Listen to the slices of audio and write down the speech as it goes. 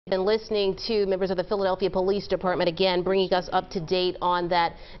Been listening to members of the Philadelphia Police Department again, bringing us up to date on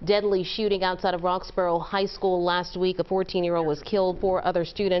that deadly shooting outside of Roxborough High School last week. A 14-year-old was killed. 4 other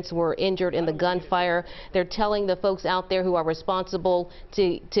students were injured in the gunfire. They're telling the folks out there who are responsible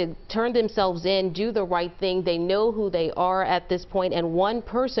to turn themselves in, do the right thing. They know who they are at this point, and one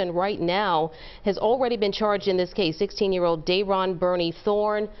person right now has already been charged in this case, 16-year-old Dayron Bernie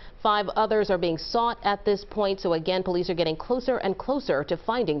Thorne. 5 others are being sought at this point. So again, police are getting closer and closer to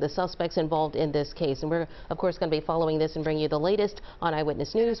finding the suspects involved in this case. And we're, of course, going to be following this and bringing you the latest on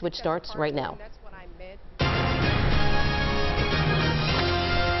Eyewitness News, which starts right now.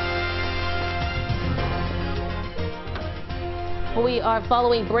 We are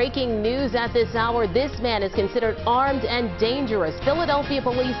following breaking news at this hour. This man is considered armed and dangerous. Philadelphia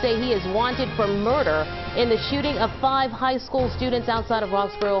police say he is wanted for murder in the shooting of 5 high school students outside of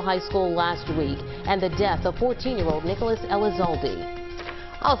Roxborough High School last week and the death of 14-year-old Nicholas Elizalde.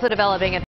 Also developing